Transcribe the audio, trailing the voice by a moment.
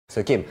So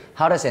Kim,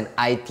 how does an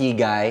IT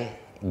guy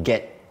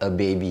get a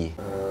baby?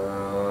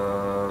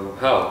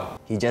 How?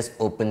 He just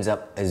opens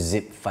up a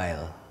zip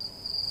file.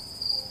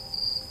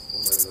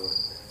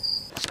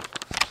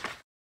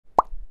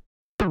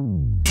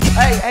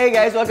 Hey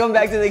guys, welcome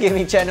back to the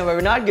gaming channel where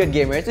we're not good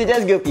gamers, we're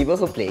just good people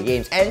who play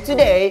games. And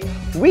today,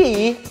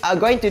 we are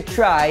going to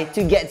try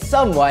to get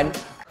someone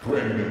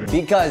pregnant.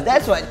 Because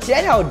that's what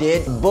Jianhao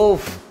did,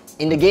 both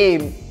in the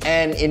game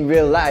and in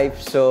real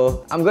life.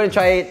 So I'm going to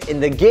try it in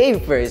the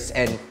game first,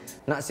 and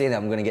not saying that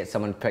I'm going to get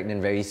someone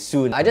pregnant very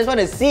soon. I just want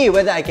to see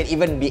whether I can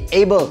even be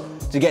able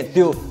to get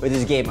through with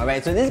this game.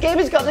 Alright, so this game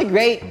is called the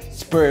Great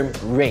Sperm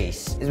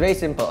Race. It's very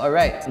simple.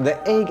 Alright,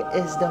 the egg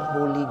is the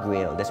holy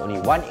grail. There's only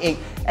one egg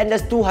and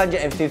there's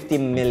 250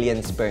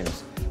 million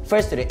sperms.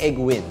 First to the egg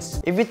wins.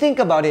 If you think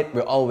about it,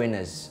 we're all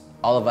winners.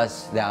 All of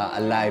us that are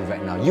alive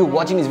right now. You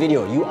watching this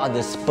video, you are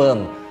the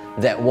sperm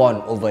that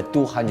won over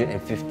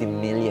 250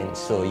 million.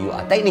 So you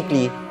are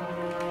technically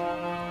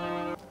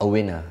a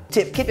winner.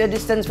 Tip, keep your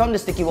distance from the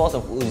sticky walls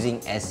of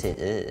oozing acid.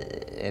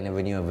 I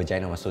never knew a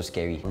vagina was so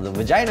scary. The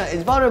vagina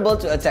is vulnerable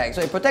to attack,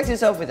 so it protects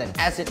itself with an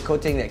acid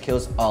coating that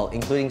kills all,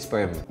 including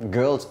sperm.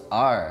 Girls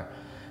are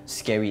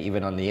scary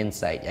even on the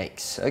inside,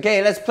 yikes.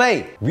 Okay, let's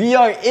play. We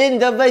are in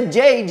the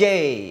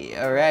vajayjay.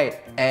 Alright,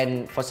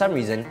 and for some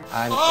reason,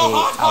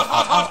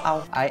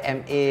 I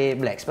am a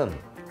black sperm.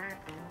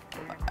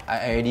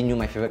 I already knew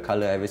my favorite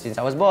color ever since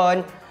I was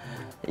born.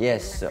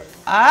 Yes, so,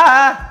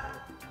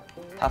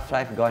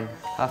 Half-life gone.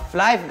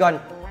 Half-life gone.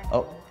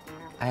 Oh,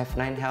 I have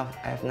 9 health.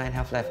 I have 9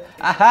 health left.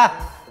 Aha!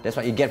 That's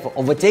what you get for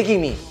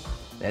overtaking me.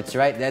 That's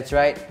right, that's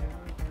right.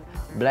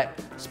 Black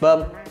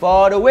sperm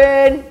for the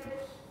win.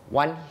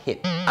 One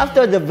hit.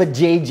 After the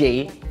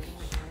vajayjay,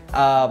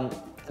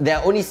 there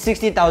are only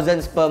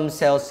 60,000 sperm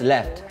cells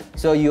left.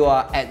 So you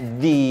are at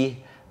the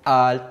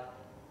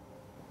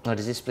what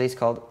is this place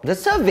called? The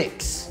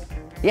cervix.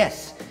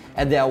 Yes.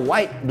 And there are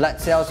white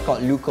blood cells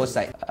called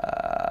leukocytes.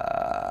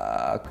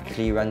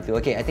 Quickly run through.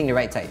 Okay, I think the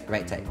right side.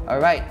 Right side.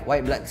 Alright,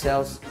 white blood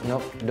cells.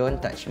 Nope,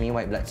 don't touch me,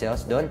 white blood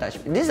cells. Don't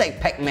touch me. This is like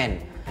Pac-Man,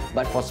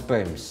 but for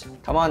sperms.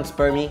 Come on,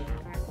 spermy.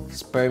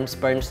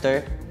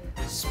 Spermster.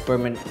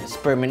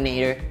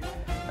 Sperminator.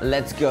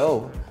 Let's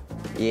go.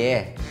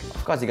 Yeah.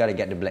 Of course, you gotta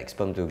get the black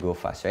sperm to go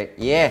fast, right?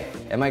 Yeah.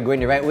 Am I going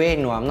the right way?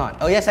 No, I'm not.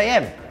 Oh, yes, I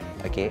am.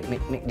 Okay,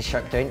 make the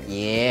sharp turn.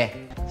 Yeah.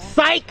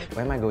 Psych!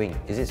 Where am I going?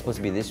 Is it supposed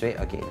to be this way?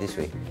 Okay, this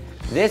way.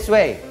 This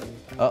way!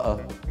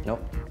 Uh-oh.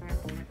 Nope.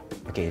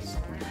 Okay.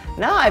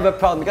 Now I have a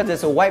problem because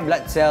there's a white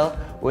blood cell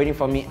waiting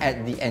for me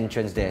at the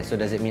entrance there. So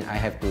does it mean I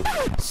have to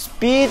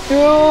speed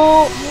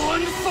through?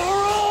 One for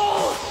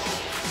all!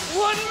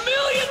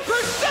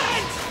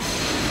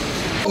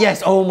 1,000,000%!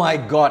 Yes, oh my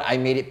god, I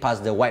made it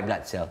past the white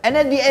blood cell. And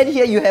at the end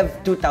here, you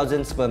have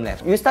 2,000 sperm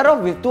left. You start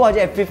off with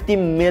 250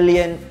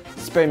 million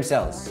sperm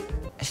cells.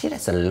 Actually,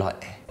 that's a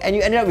lot. And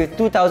you ended up with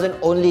 2,000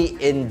 only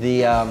in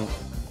the,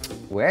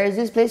 where is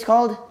this place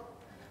called?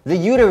 The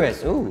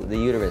uterus. Ooh, the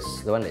uterus.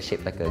 The one that's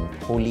shaped like a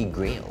holy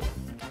grail.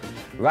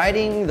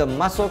 Riding the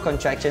muscle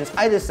contractions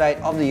either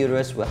side of the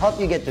uterus will help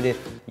you get to the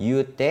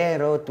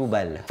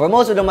uterotubal. For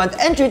most of the month,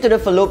 entry to the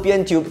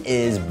fallopian tube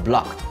is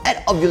blocked.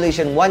 At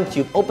ovulation, one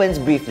tube opens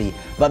briefly,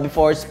 but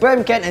before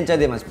sperm can enter,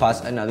 they must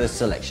pass another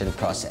selection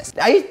process.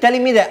 Are you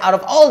telling me that out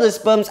of all the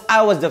sperms,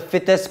 I was the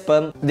fittest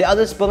sperm? The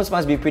other sperms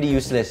must be pretty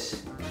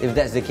useless, if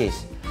that's the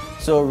case.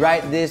 So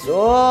write this.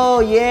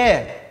 Oh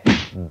yeah!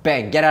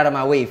 Bang! Get out of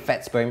my way,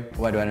 fat sperm.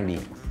 What do I want to be?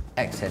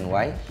 X and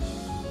Y.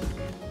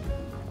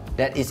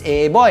 That is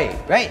a boy,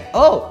 right?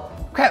 Oh!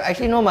 Crap, I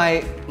actually know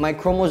my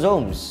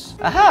chromosomes.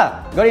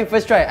 Aha! Got it in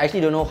first try. I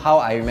actually don't know how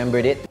I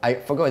remembered it. I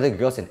forgot whether the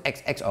girl's in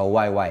XX or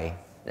YY.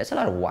 That's a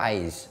lot of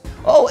Ys.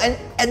 Oh, and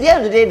at the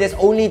end of the day, there's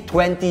only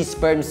 20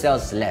 sperm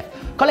cells left.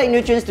 Collect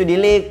nutrients to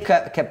delay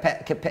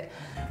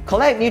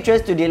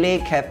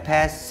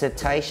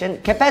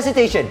capacitation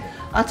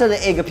until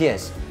the egg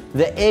appears.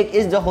 The egg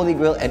is the holy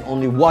grail and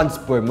only one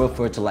sperm will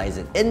fertilize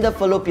it. In the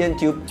fallopian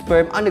tube,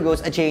 sperm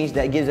undergoes a change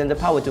that gives them the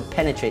power to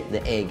penetrate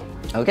the egg.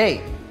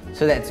 Okay,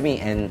 so that's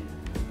me, and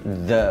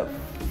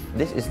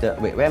this is the,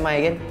 wait, where am I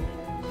again?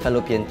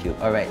 Fallopian tube.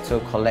 Alright, so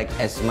collect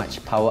as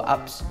much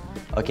power-ups.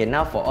 Okay,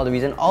 now for all the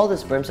reason, all the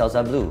sperm cells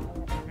are blue.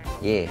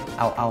 Yeah,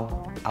 ow, ow,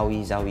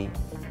 owie, zowie.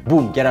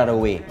 Boom, get out of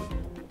the way.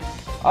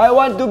 I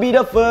want to be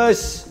the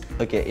first.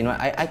 Okay, you know,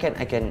 I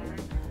can.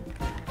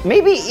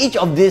 Maybe each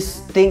of these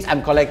things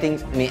I'm collecting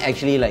may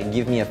actually like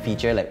give me a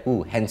feature like,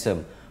 ooh,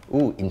 handsome,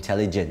 ooh,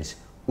 intelligence,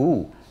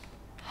 ooh,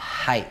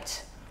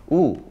 height,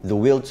 ooh, the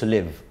will to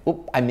live.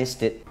 Oop, I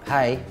missed it.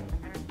 Hi.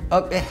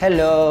 Okay,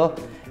 hello.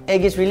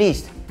 Egg is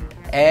released.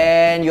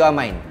 And you are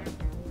mine.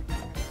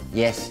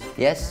 Yes,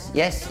 yes,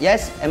 yes,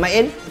 yes. Am I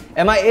in?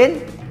 Am I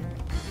in?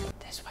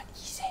 That's what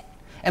he said.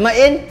 Am I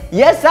in?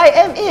 Yes, I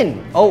am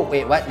in. Oh,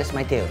 wait, what? That's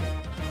my tail.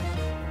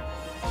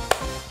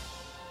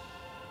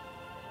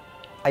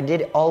 I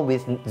did it all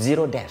with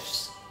 0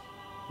 deaths.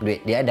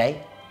 Wait, did I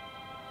die?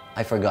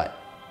 I forgot.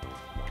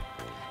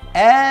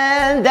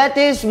 And that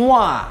is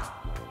moi.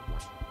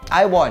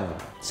 I won.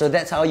 So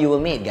that's how you will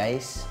mate,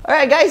 guys.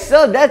 Alright guys,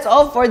 so that's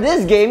all for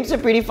this game. It's a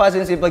pretty fast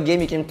and simple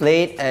game. You can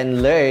play it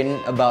and learn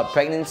about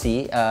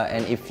pregnancy.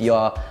 And if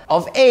you're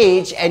of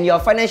age and you're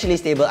financially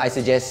stable, I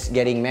suggest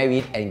getting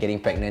married and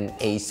getting pregnant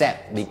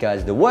ASAP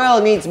because the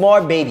world needs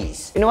more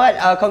babies. You know what?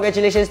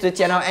 Congratulations to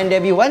Jianhao and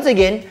Debbie once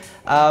again.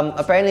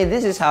 Apparently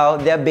this is how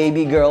their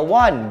baby girl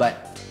won,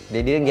 but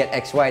they didn't get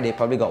XY, they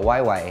probably got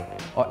YY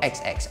or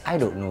XX. I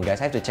don't know,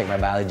 guys. I have to check my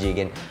biology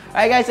again.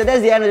 Alright guys, so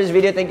that's the end of this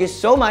video. Thank you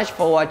so much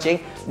for watching.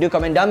 Do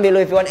comment down below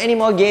if you want any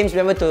more games.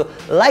 Remember to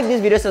like this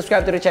video,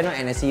 subscribe to the channel,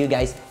 and I'll see you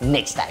guys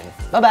next time.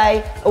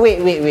 Bye-bye. Oh,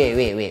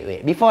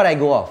 wait. Before I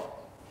go off,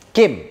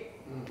 Kim,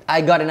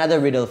 I got another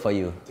riddle for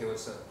you. Okay,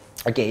 what's up?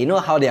 Okay, you know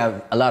how there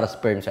are a lot of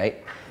sperms,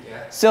 right?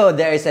 Yeah. So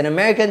there is an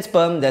American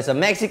sperm, there's a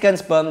Mexican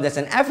sperm, there's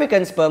an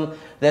African sperm,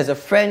 there's a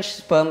French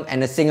sperm,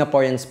 and a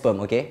Singaporean sperm,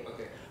 okay?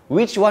 Okay.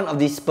 Which one of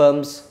these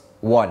sperms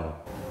won?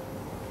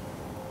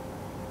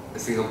 The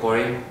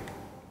Singaporean,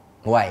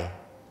 Why?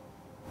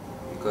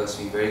 because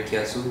we very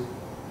kiasu.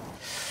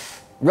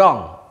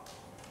 Wrong.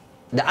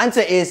 The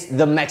answer is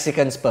the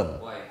Mexican sperm.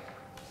 Why?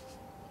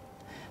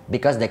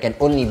 Because there can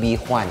only be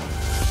one.